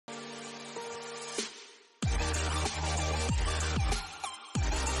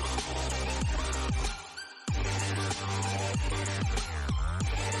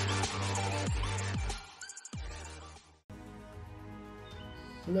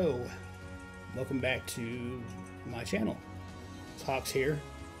Hello, welcome back to my channel. Hawks here.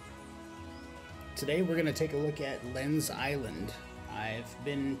 Today we're going to take a look at Lens Island. I've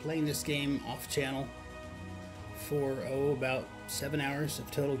been playing this game off channel for about 7 hours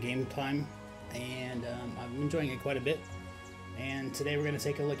of total game time, and I'm enjoying it quite a bit. And today we're going to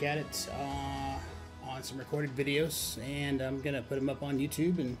take a look at it on some recorded videos, and I'm going to put them up on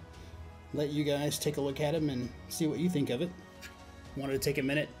YouTube and let you guys take a look at them and see what you think of it. Wanted to take a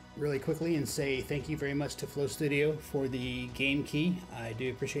minute really quickly and say thank you very much to Flow Studio for the game key. I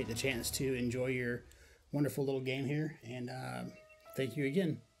do appreciate the chance to enjoy your wonderful little game here, and thank you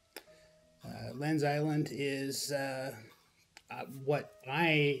again. Lens Island is what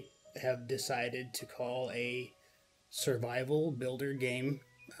I have decided to call a survival builder game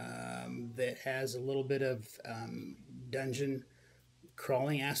that has a little bit of dungeon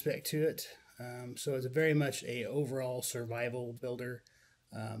crawling aspect to it. So it's very much a overall survival builder.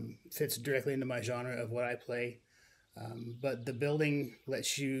 Fits directly into my genre of what I play. But the building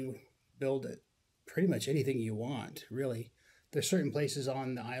lets you build pretty much anything you want, really. There's certain places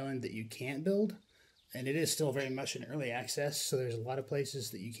on the island that you can't build, and it is still very much in early access, so there's a lot of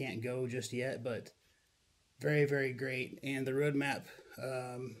places that you can't go just yet, but very, very great. And the roadmap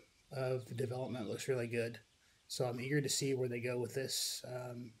of the development looks really good. So I'm eager to see where they go with this.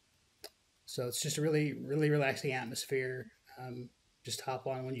 So it's just a really, really relaxing atmosphere. Just hop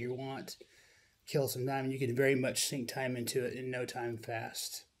on when you want, kill some time, and you can very much sink time into it in no time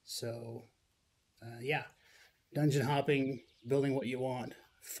fast. So, yeah, dungeon hopping, building what you want,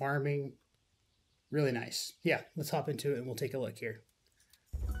 farming, really nice. Yeah, let's hop into it and we'll take a look here.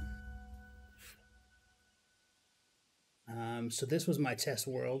 So this was my test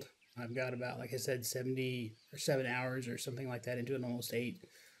world. I've got about, like I said, 7 hours or something like that into it, almost 8.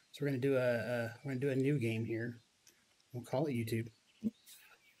 So we're gonna do a new game here. We'll call it YouTube.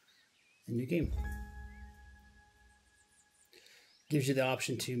 A new game. Gives you the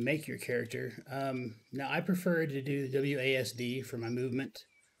option to make your character. Now I prefer to do the WASD for my movement,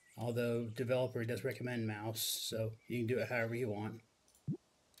 although developer does recommend mouse, so you can do it however you want.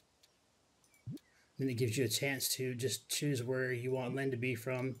 Then it gives you a chance to just choose where you want Len to be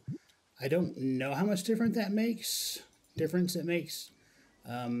from. I don't know how much difference it makes.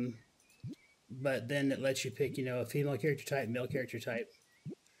 But then it lets you pick, a female character type, male character type,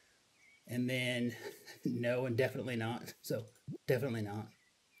 and then no and definitely not. So definitely not.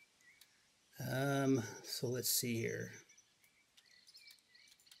 So let's see here.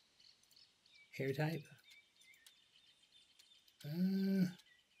 Hair type.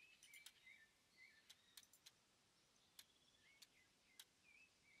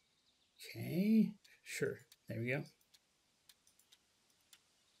 Okay, sure. There we go.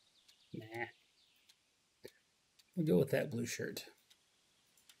 Nah. We'll go with that blue shirt.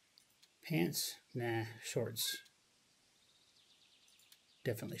 Pants? Nah. Shorts.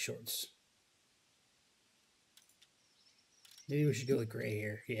 Definitely shorts. Maybe we should go with gray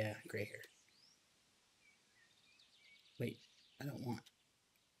hair. Yeah, gray hair. Wait, I don't want.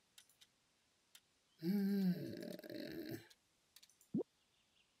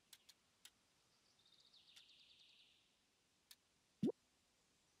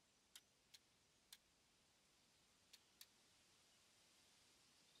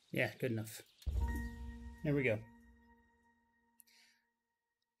 Yeah, good enough. There we go.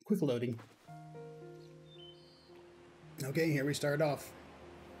 Quick loading. Okay, here we start off.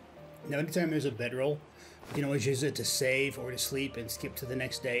 Now, anytime there's a bedroll, you can always use it to save or to sleep and skip to the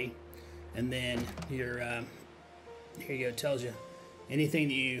next day. And then your here you go, it tells you anything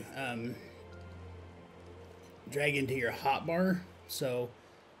that you drag into your hotbar. So,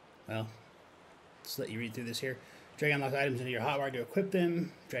 well, let's let you read through this here. Drag unlocked items into your hotbar to equip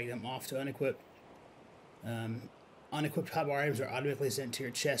them. Drag them off to unequip. Unequipped hotbar items are automatically sent to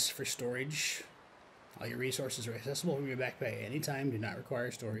your chest for storage. All your resources are accessible from your backpack at any time, do not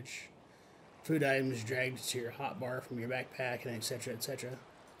require storage. Food items dragged to your hotbar from your backpack, and etc., etc.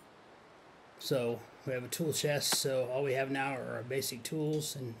 So we have a tool chest, so all we have now are our basic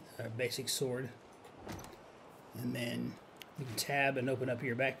tools and our basic sword. And then you can tab and open up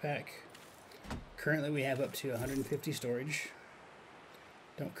your backpack. Currently we have up to 150 storage.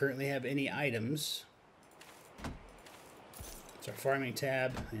 Don't currently have any items. It's our farming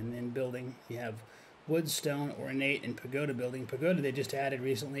tab, and then building. You have wood, stone, ornate, and pagoda building. Pagoda they just added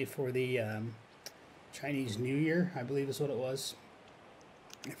recently for the Chinese New Year, I believe is what it was,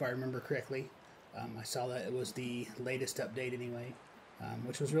 if I remember correctly. I saw that it was the latest update anyway,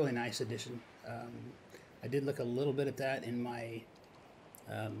 which was a really nice addition. I did look a little bit at that in my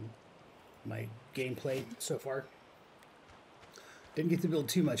my gameplay so far. Didn't get to build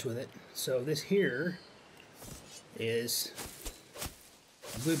too much with it. So this here is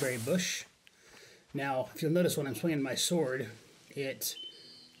a blueberry bush. Now, if you'll notice when I'm swinging my sword, it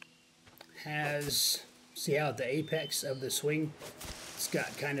has, see how at the apex of the swing, it's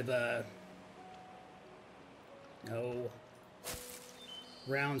got kind of a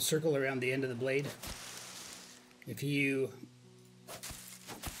round circle around the end of the blade. If you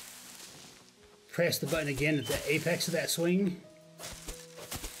press the button again at the apex of that swing,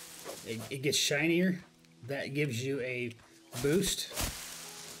 it gets shinier. That gives you a boost,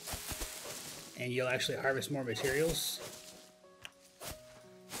 and you'll actually harvest more materials.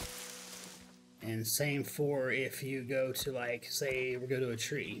 And same for if you go to, like, say we go to a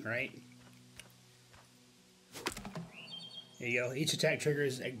tree, right? There you go. Each attack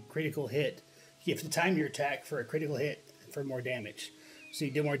triggers a critical hit. You have to time your attack for a critical hit for more damage. So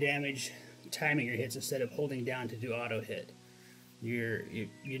you do more damage timing your hits instead of holding down to do auto hit. Your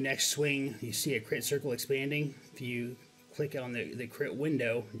next swing, you see a crit circle expanding. If you click on the crit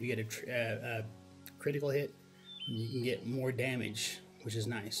window, you get a critical hit, and you can get more damage, which is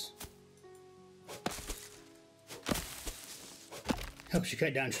nice. Helps you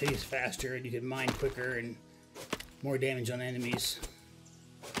cut down trees faster, and you can mine quicker and more damage on enemies.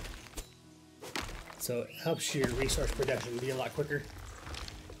 So it helps your resource production be a lot quicker,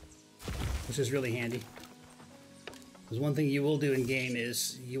 which is really handy. Because one thing you will do in game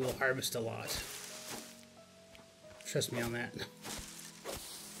is you will harvest a lot. Trust me on that.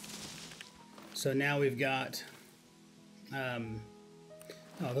 So now we've got, oh,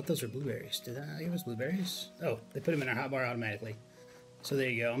 I thought those were blueberries. Did I give us blueberries? Oh, they put them in our hotbar automatically. So there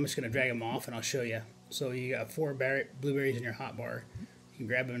you go. I'm just going to drag them off and I'll show you. So you got 4 blueberries in your hotbar. You can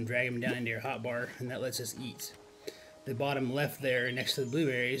grab them and drag them down into your hotbar, and that lets us eat. The bottom left there, next to the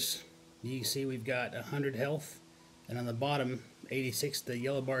blueberries, you can see we've got 100 health. And on the bottom, 86, the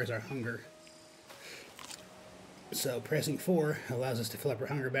yellow bars are hunger. So pressing 4 allows us to fill up our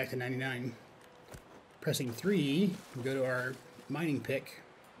hunger back to 99. Pressing 3, we go to our mining pick.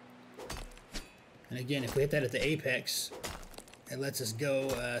 And again, if we hit that at the apex, it lets us go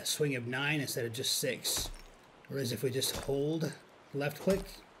a swing of 9 instead of just 6. Whereas if we just hold left click,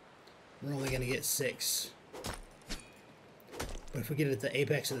 we're only going to get 6. But if we get it at the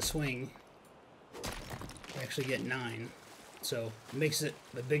apex of the swing, we actually get 9. So it makes it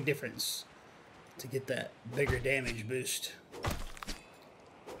a big difference to get that bigger damage boost.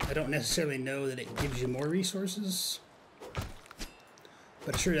 I don't necessarily know that it gives you more resources,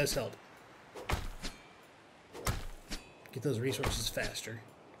 but it sure does help. Get those resources faster.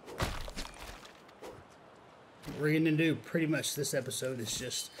 What we're going to do pretty much this episode is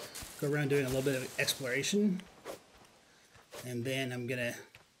just go around doing a little bit of exploration, and then I'm gonna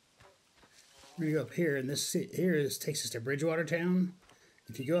go up here, and this here takes us to Bridgewater Town.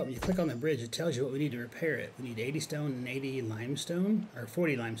 If you go up and you click on the bridge, it tells you what we need to repair it. We need 80 stone and 80 limestone, or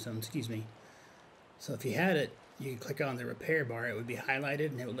 40 limestone, excuse me. So if you had it, you can click on the repair bar, it would be highlighted,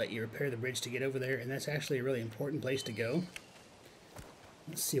 and it would let you repair the bridge to get over there, and that's actually a really important place to go.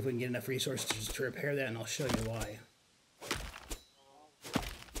 Let's see if we can get enough resources to repair that, and I'll show you why.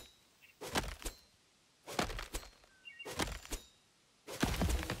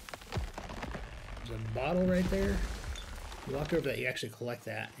 There's a bottle right there. You walk over that, you actually collect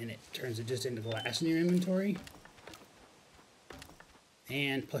that, and it turns it just into glass in your inventory.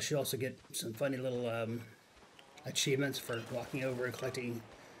 And plus you also get some funny little achievements for walking over and collecting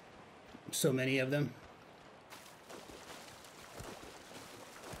so many of them.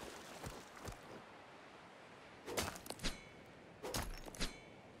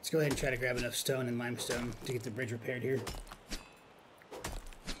 Let's go ahead and try to grab enough stone and limestone to get the bridge repaired here.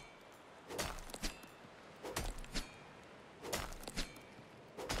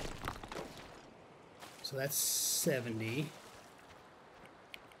 So that's 70.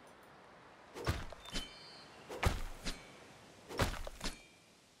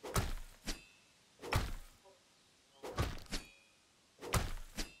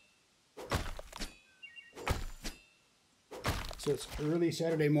 So it's early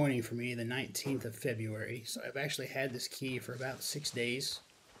Saturday morning for me, the 19th of February. So I've actually had this key for about 6 days.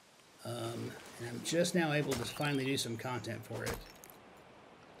 And I'm just now able to finally do some content for it.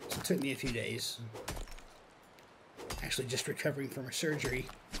 So it took me a few days. Actually just recovering from a surgery.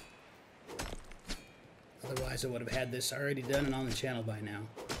 Otherwise I would have had this already done and on the channel by now.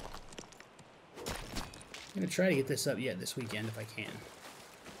 I'm going to try to get this up yet this weekend if I can.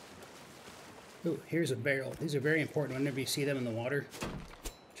 Ooh, here's a barrel. These are very important whenever you see them in the water.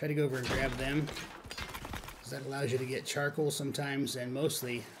 Try to go over and grab them, because that allows you to get charcoal sometimes, and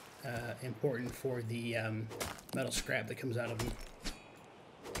mostly important for the metal scrap that comes out of them.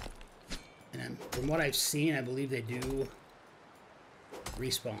 And from what I've seen, I believe they do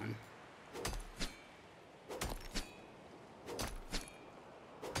respawn.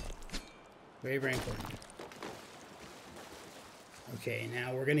 Very, very important. Okay,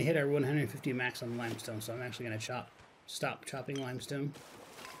 now we're going to hit our 150 max on limestone, so I'm actually going to stop chopping limestone.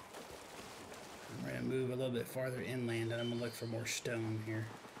 I'm going to move a little bit farther inland, and I'm going to look for more stone here.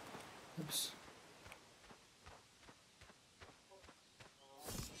 Oops.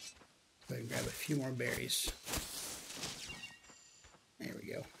 Go ahead and grab a few more berries. There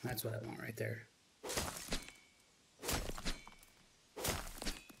we go. That's what I want right there.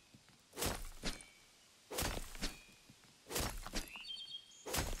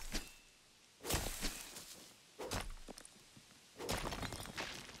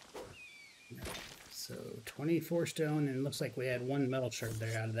 So 24 stone, and it looks like we had 1 metal shard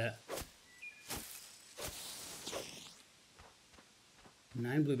there out of that.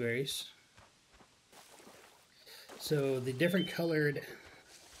 9 blueberries. So the different colored,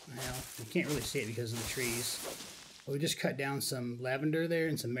 well, you can't really see it because of the trees. But we just cut down some lavender there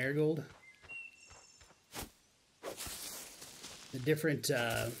and some marigold. The different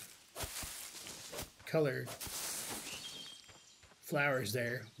colored flowers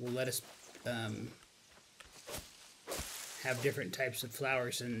there will let us have different types of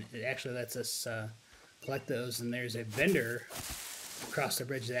flowers, and it actually lets us collect those. And there's a vendor across the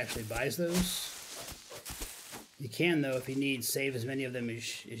bridge that actually buys those. You can, though, if you need, save as many of them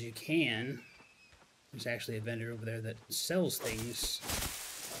as you can. There's actually a vendor over there that sells things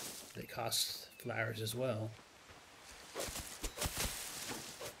that cost flowers as well.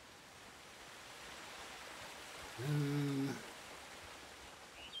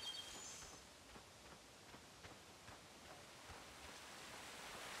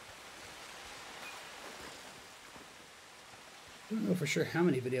 I don't know for sure how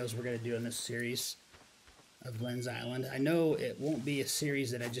many videos we're going to do in this series of Lens Island. I know it won't be a series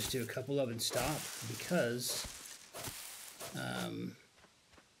that I just do a couple of and stop, because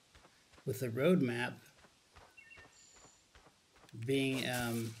with the roadmap being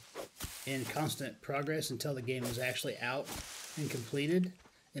in constant progress until the game is actually out and completed,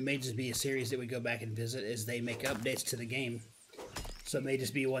 it may just be a series that we go back and visit as they make updates to the game. So it may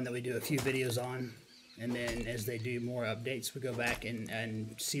just be one that we do a few videos on, and then as they do more updates, we go back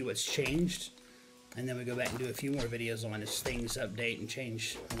and see what's changed, and then we go back and do a few more videos on as things update and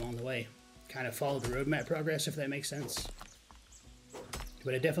change along the way. Kind of follow the roadmap progress, if that makes sense.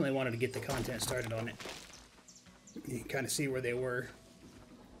 But I definitely wanted to get the content started on it. You can kind of see where they were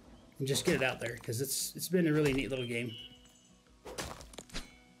and just get it out there, because it's been a really neat little game.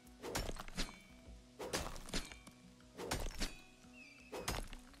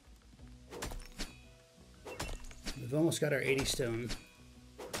 We've almost got our 80 stone.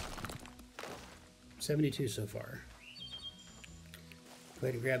 72 so far. Go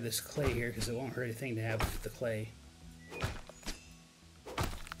ahead and grab this clay here, because it won't hurt anything to have the clay.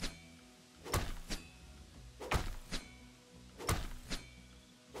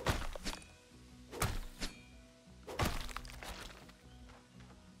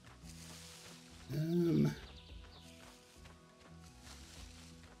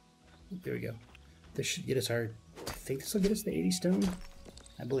 There we go. This should get us our, I think this will get us the 80 stone,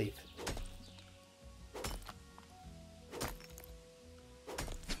 I believe.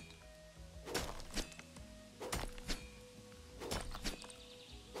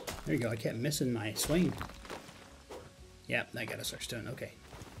 There you go, I kept missing my swing. Yep, that got us our stone, okay.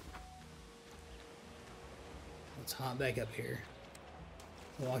 Let's hop back up here.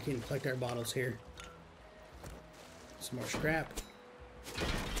 Walk in and collect our bottles here. Some more scrap.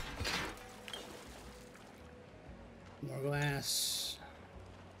 More glass.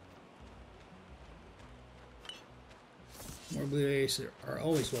 More blueberries are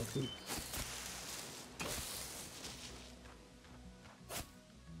always welcome.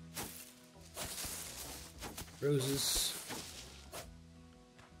 Roses.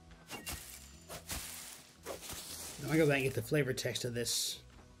 Now I go back and get the flavor text of this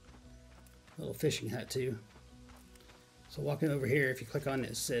little fishing hut too. So walking over here, if you click on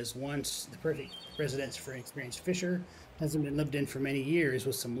it, it says, once the perfect residence for an experienced fisher, hasn't been lived in for many years.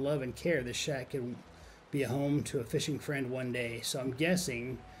 With some love and care, this shack can be a home to a fishing friend one day. So I'm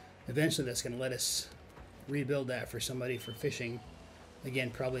guessing eventually that's going to let us rebuild that for somebody for fishing. Again,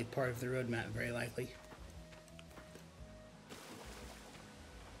 probably part of the roadmap, very likely.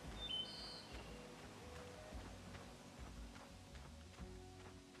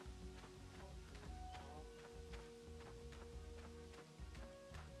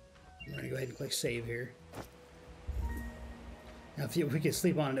 I'm going to go ahead and click save here. Now, if we could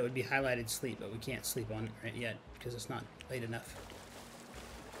sleep on it, it would be highlighted sleep, but we can't sleep on it right yet because it's not late enough.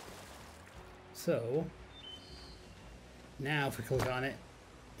 So, now if we click on it,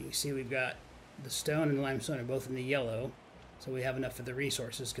 you can see we've got the stone and the limestone are both in the yellow, so we have enough for the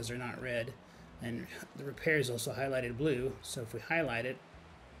resources because they're not red. And the repair is also highlighted blue, so if we highlight it,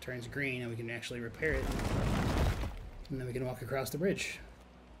 it turns green and we can actually repair it. And then we can walk across the bridge.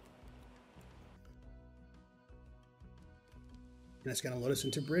 And it's going to load us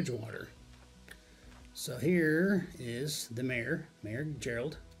into Bridgewater. So here is the mayor, Mayor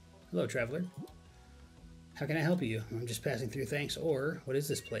Gerald. Hello, traveler. How can I help you? I'm just passing through, thanks. Or, what is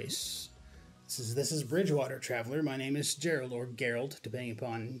this place? This is Bridgewater, traveler. My name is Gerald, or Gerald, depending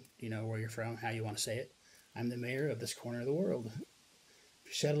upon, where you're from, how you want to say it. I'm the mayor of this corner of the world.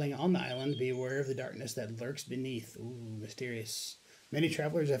 Settling on the island, be aware of the darkness that lurks beneath. Ooh, mysterious. Many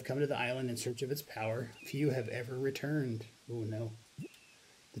travelers have come to the island in search of its power. Few have ever returned. Ooh, no.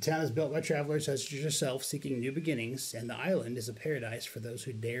 The town is built by travelers such as yourself seeking new beginnings, and the island is a paradise for those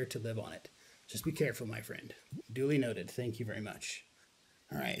who dare to live on it. Just be careful, my friend. Duly noted. Thank you very much.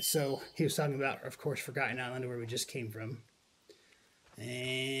 All right, so he was talking about, of course, Forgotten Island, where we just came from.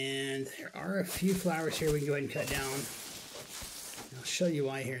 And there are a few flowers here we can go ahead and cut down. I'll show you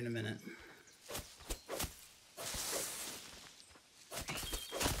why here in a minute.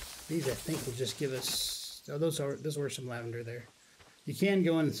 These, I think, will just give us... Oh, those were some lavender there. You can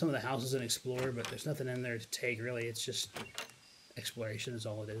go in some of the houses and explore, but there's nothing in there to take, really. It's just exploration is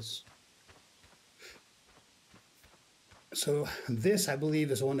all it is. So this, I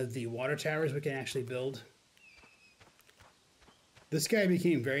believe, is one of the water towers we can actually build. This guy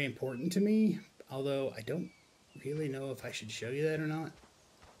became very important to me, although I don't really know if I should show you that or not.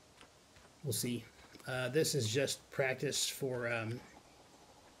 We'll see. This is just practice for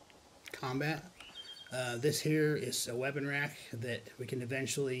combat. This here is a weapon rack that we can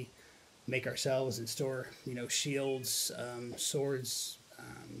eventually make ourselves and store, shields, swords,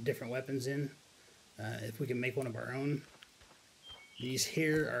 different weapons in. If we can make one of our own. These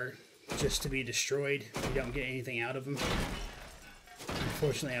here are just to be destroyed. We don't get anything out of them.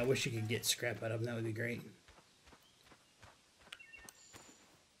 Unfortunately, I wish you could get scrap out of them. That would be great.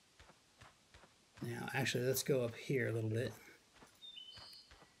 Now, actually, let's go up here a little bit.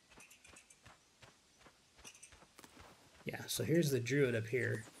 Yeah, so here's the druid up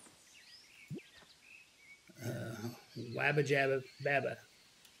here. Wabba Jabba Baba.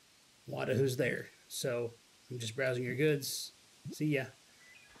 Wada, who's there? So, I'm just browsing your goods. See ya.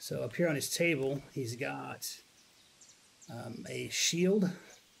 So, up here on his table, he's got a shield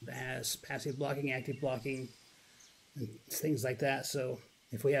that has passive blocking, active blocking, and things like that. So,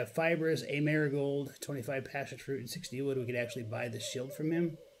 if we have fibrous, a marigold, 25 passion fruit, and 60 wood, we could actually buy the shield from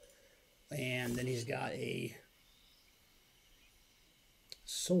him. And then he's got a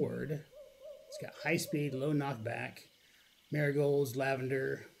sword. It's got high speed, low knockback, marigolds,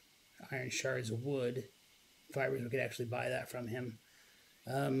 lavender, iron shards of wood, fibers. We could actually buy that from him.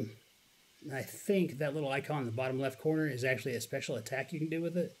 I think that little icon in the bottom left corner is actually a special attack you can do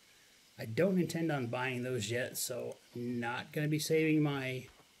with it. I don't intend on buying those yet, so I'm not going to be saving my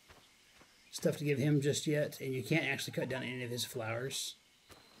stuff to give him just yet. And you can't actually cut down any of his flowers.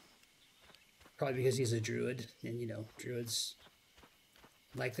 Probably because he's a druid, and druids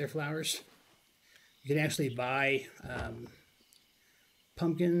like their flowers. You can actually buy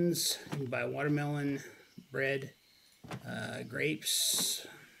pumpkins, you can buy watermelon, bread, grapes,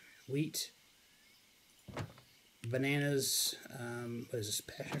 wheat, bananas, what is this,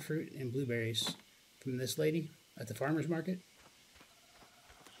 passion fruit, and blueberries from this lady at the farmer's market.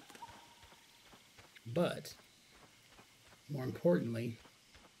 But, more importantly,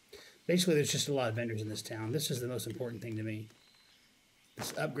 basically there's just a lot of vendors in this town. This is the most important thing to me.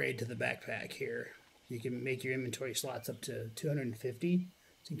 This upgrade to the backpack here. You can make your inventory slots up to 250.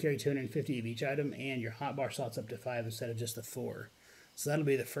 So you can carry 250 of each item, and your hotbar slots up to 5 instead of just the 4. So that'll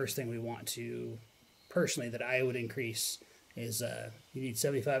be the first thing we want to, personally, that I would increase, is you need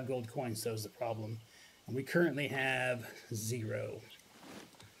 75 gold coins, so is the problem. And we currently have 0.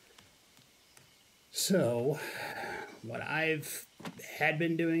 So, what I've had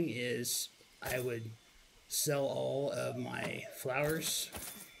been doing is I would sell all of my flowers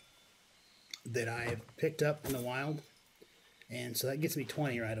that I've picked up in the wild. And so that gets me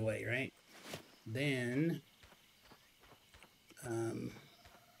 20 right away, right? Then,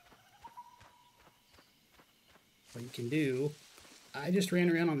 what you can do, I just ran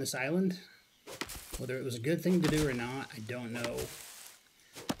around on this island. Whether it was a good thing to do or not, I don't know.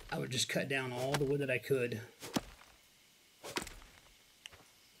 I would just cut down all the wood that I could.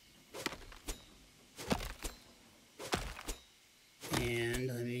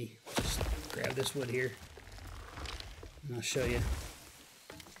 grab this wood here, and I'll show you.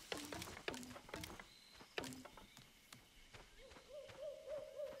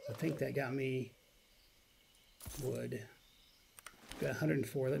 I think that got me wood. Got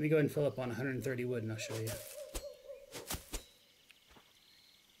 104. Let me go ahead and fill up on 130 wood, and I'll show you.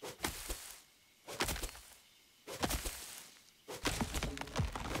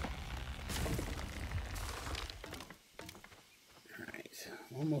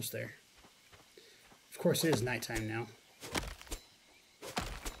 Almost there. Of course, it is nighttime now.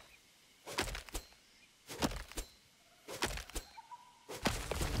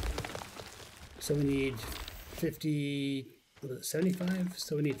 So we need 50, what is it, 75?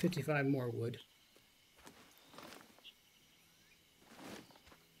 So we need 55 more wood.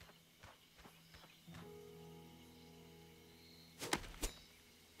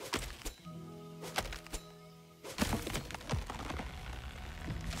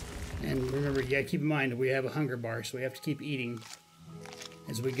 And remember, you gotta keep in mind that we have a hunger bar, so we have to keep eating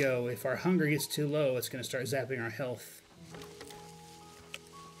as we go. If our hunger gets too low, it's gonna start zapping our health.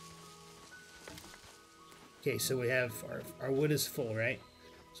 Okay, so we have our wood is full, right?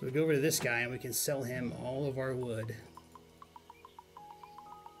 So we go over to this guy and we can sell him all of our wood,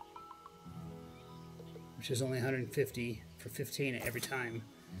 which is only 150 for 15 every time.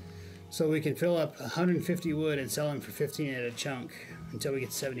 So we can fill up 150 wood and sell them for 15 at a chunk until we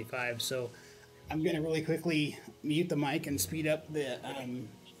get 75. So I'm going to really quickly mute the mic and speed up the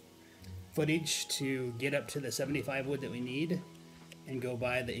footage to get up to the 75 wood that we need and go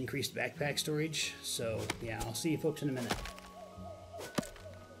buy the increased backpack storage. So yeah, I'll see you folks in a minute.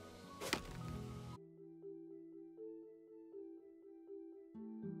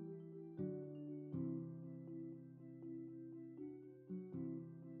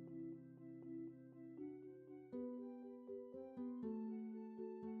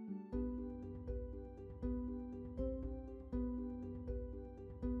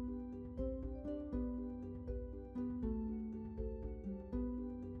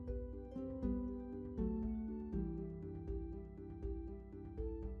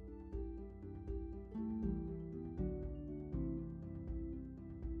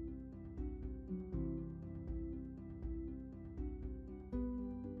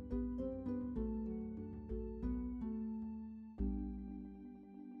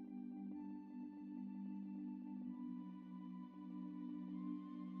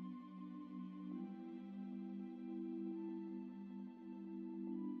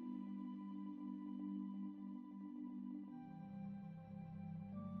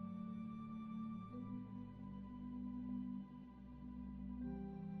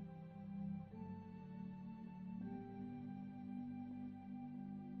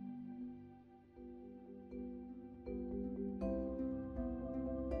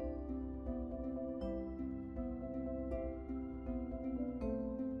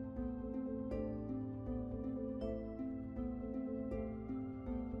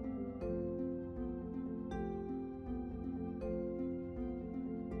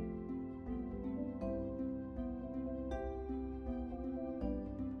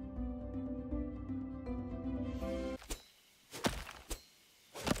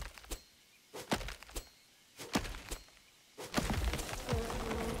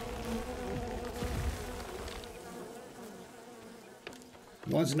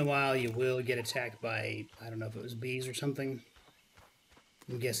 Once in a while you will get attacked by, I don't know if it was bees or something.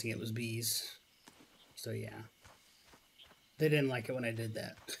 I'm guessing it was bees. So yeah. They didn't like it when I did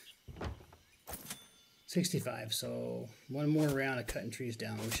that. 65, so one more round of cutting trees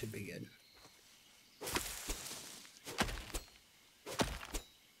down, we should be good.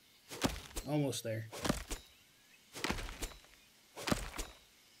 Almost there.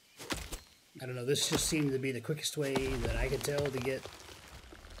 I don't know, this just seemed to be the quickest way that I could tell to get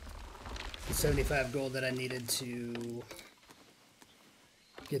the 75 gold that I needed to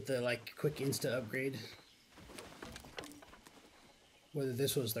get the like quick insta upgrade. Whether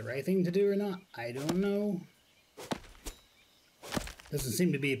this was the right thing to do or not, I don't know. Doesn't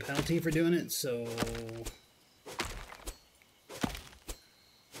seem to be a penalty for doing it, so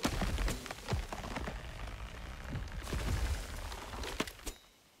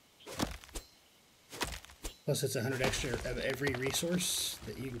plus it's 100 extra of every resource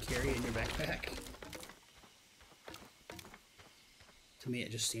that you can carry in your backpack. To me,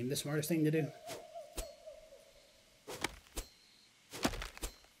 it just seemed the smartest thing to do.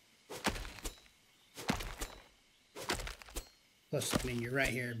 Plus, I mean, you're right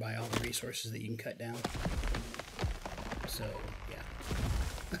here by all the resources that you can cut down. So,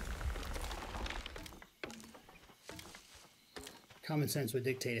 yeah. Common sense would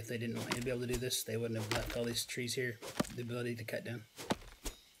dictate if they didn't want you to be able to do this, they wouldn't have left all these trees here, the ability to cut down.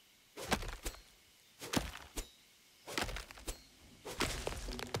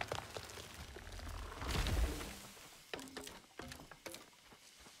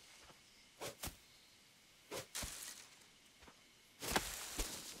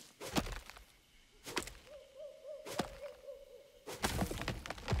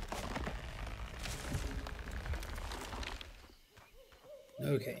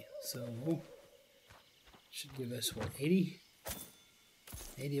 Okay, so should give us what, 80?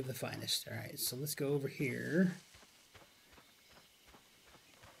 80 of the finest. All right, so let's go over here.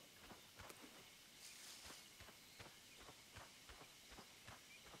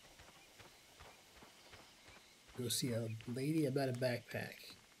 Go see a lady about a backpack.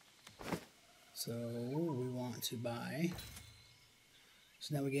 So we want to buy.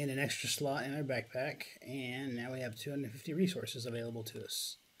 So now we gain an extra slot in our backpack, and now we have 250 resources available to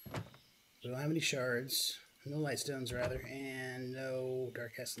us. We don't have any shards, no light stones rather, and no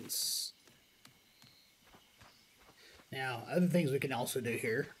dark essence. Now, other things we can also do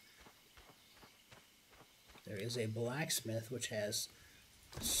here. There is a blacksmith which has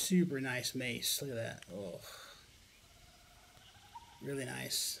super nice mace. Look at that. Oh, really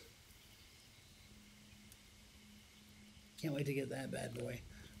nice. Can't wait to get that bad boy.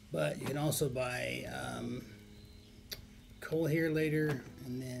 But you can also buy coal here later,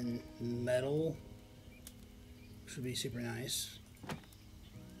 and then metal, which would be super nice.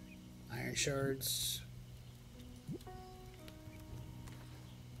 Iron shards.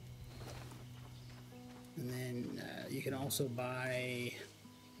 And then you can also buy,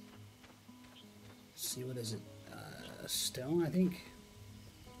 let's see, what is it? Stone, I think.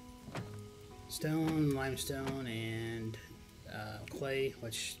 Stone, limestone, and clay,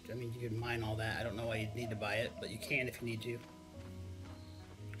 which, I mean, you can mine all that. I don't know why you'd need to buy it, but you can if you need to.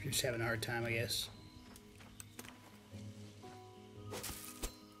 If you're just having a hard time, I guess.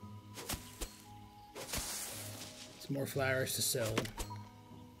 Some more flowers to sell.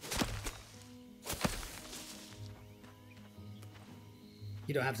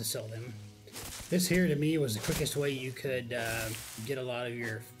 You don't have to sell them. This here, to me, was the quickest way you could get a lot of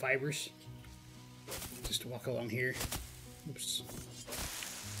your fibers. Just to walk along here. Oops.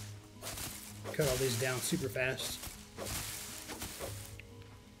 Cut all these down super fast.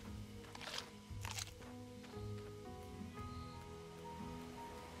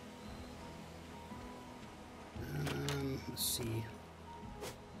 Let's see.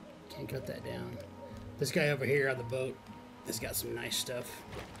 Can't cut that down. This guy over here on the boat has got some nice stuff.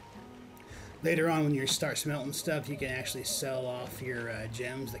 Later on, when you start smelting stuff, you can actually sell off your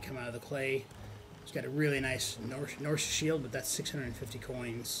gems that come out of the clay. It's got a really nice Norse shield, but that's 650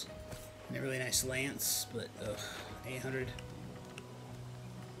 coins. And a really nice lance, but 800.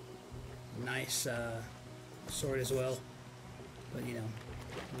 Nice sword as well. But you know,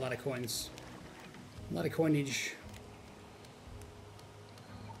 a lot of coins. A lot of coinage.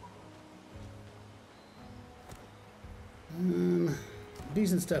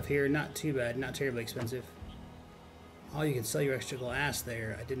 Decent stuff here, not too bad, not terribly expensive. Oh, you can sell your extra glass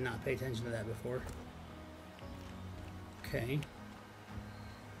there. I did not pay attention to that before. Okay.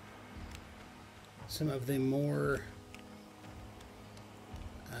 Some of the more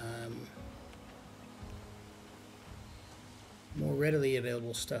readily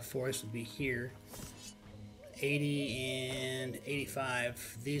available stuff for us would be here. 80 and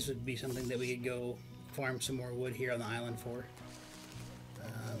 85. These would be something that we could go farm some more wood here on the island for.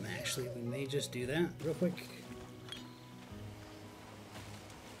 Actually, we may just do that real quick.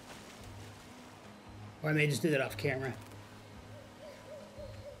 Or I may just do that off camera.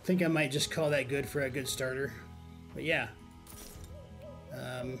 I think I might just call that good for a good starter. But yeah.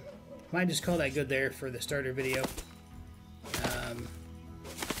 Might just call that good there for the starter video.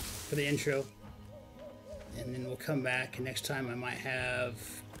 For the intro. And then we'll come back, and next time I might have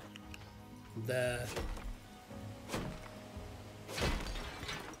the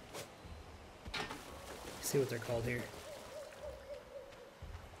see what they're called here.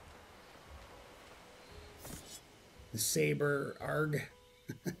 The saber arg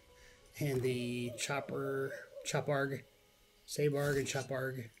and the choparg, sabarg and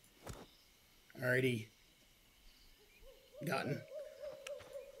choparg already gotten.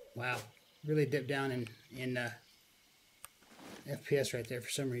 Wow, really dipped down in FPS right there for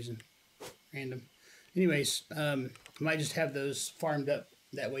some reason. Random. Anyways, might just have those farmed up.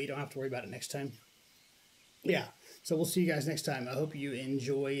 That way you don't have to worry about it next time. Yeah, so we'll see you guys next time. I hope you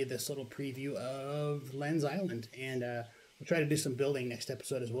enjoy this little preview of Lens Island. And we'll try to do some building next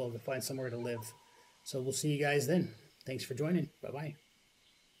episode as well to find somewhere to live. So we'll see you guys then. Thanks for joining. Bye-bye.